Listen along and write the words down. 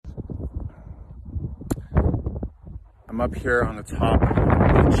I'm up here on the top of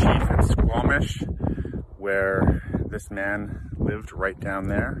the Chief in Squamish, where this man lived right down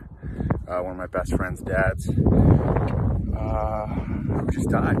there. One of my best friend's dads, who just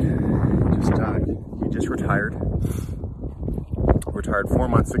died. He just retired. Retired 4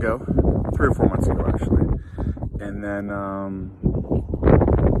 months ago, 3 or 4 months ago actually. And then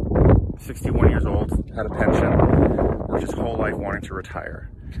 61 years old, had a pension, worked his whole life wanting to retire.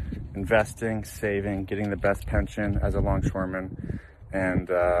 Investing, saving, getting the best pension as a longshoreman, and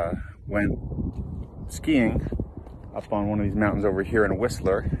went skiing up on one of these mountains over here in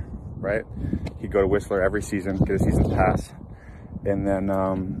Whistler, right? He'd go to Whistler every season, get a season pass, and then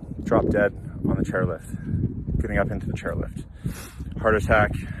drop dead on the chairlift, getting up into the chairlift. Heart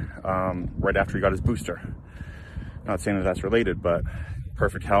attack right after he got his booster. Not saying that that's related, but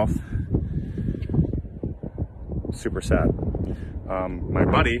perfect health. Super sad. My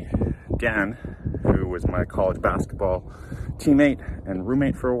buddy, Dan, who was my college basketball teammate and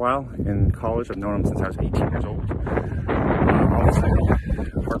roommate for a while in college, I've known him since I was 18 years old. Obviously,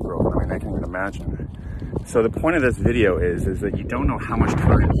 heartbroken. I mean, I can't even imagine. So the point of this video is that you don't know how much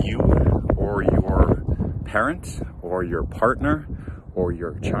time you or your parent or your partner or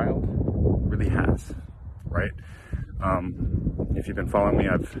your child really has, right? If you've been following me,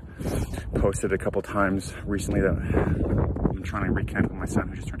 I've posted a couple times recently that I'm trying to reconnect with my son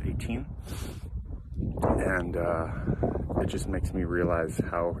who just turned 18. And it just makes me realize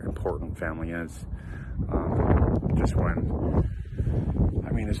how important family is. Just when,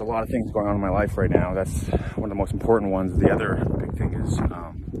 I mean, there's a lot of things going on in my life right now. That's one of the most important ones. The other big thing is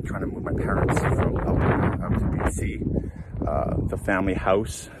trying to move my parents from Alberta up to BC. The family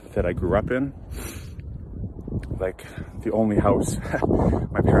house that I grew up in, like the only house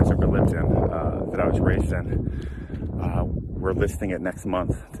my parents ever lived in, that I was raised in, we're listing it next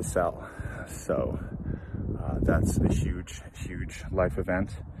month to sell. So that's a huge life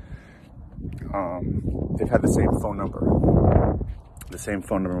event. They've had the same phone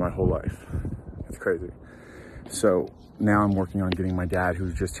number my whole life. It's crazy. So now I'm working on getting my dad,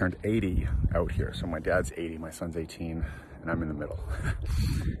 who's just turned 80, out here. So my dad's 80, my son's 18, and I'm in the middle.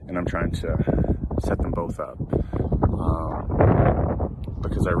 And I'm trying to set them both up,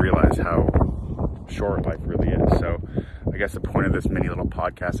 because I realize how short life really is. So I guess the point of this mini little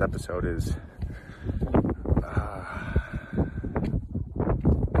podcast episode is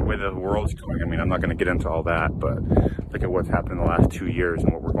the way the world's going. I mean, I'm not going to get into all that, but look at what's happened in the last 2 years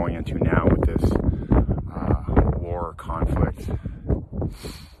and what we're going into now with this war, conflict.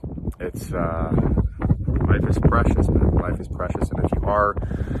 It's life is precious, man. Life is precious, and if you are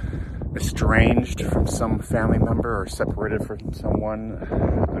estranged from some family member or separated from someone,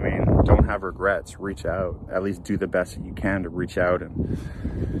 I mean, don't have regrets. Reach out. At least do the best that you can to reach out and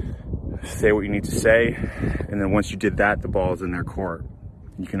say what you need to say. And then once you did that, the ball's in their court.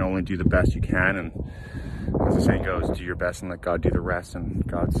 You can only do the best you can, and as the saying goes, do your best and let God do the rest. And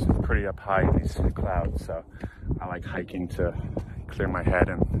God's pretty up high in these clouds, so I like hiking to clear my head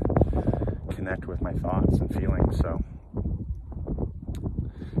and connect with my thoughts and feelings. So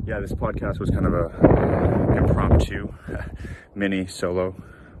yeah, this podcast was kind of a impromptu mini solo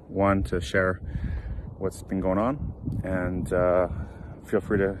one to share what's been going on, and feel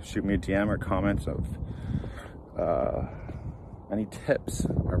free to shoot me a DM or comments of any tips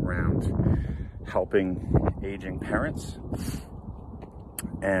around helping aging parents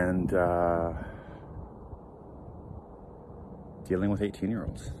and dealing with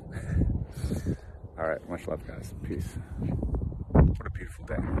 18-year-olds. All right, much love, guys. Peace. What a beautiful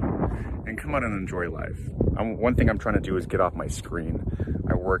day. And come out and enjoy life. One thing I'm trying to do is get off my screen.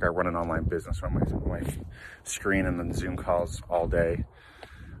 I run an online business on my screen and then Zoom calls all day.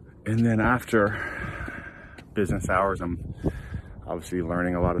 And then after business hours, I'm obviously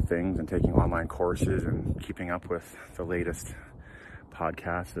learning a lot of things and taking online courses and keeping up with the latest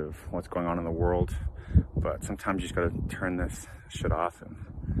podcasts of what's going on in the world. But sometimes you just gotta turn this shit off and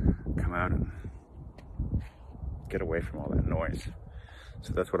come out and get away from all that noise.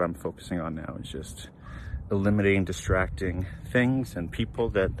 So that's what I'm focusing on now, is just eliminating distracting things and people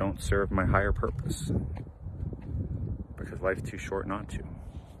that don't serve my higher purpose, because life's too short not to.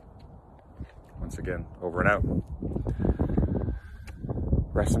 Once again, over and out.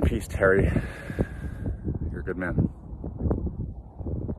 Rest in peace, Terry. You're a good man.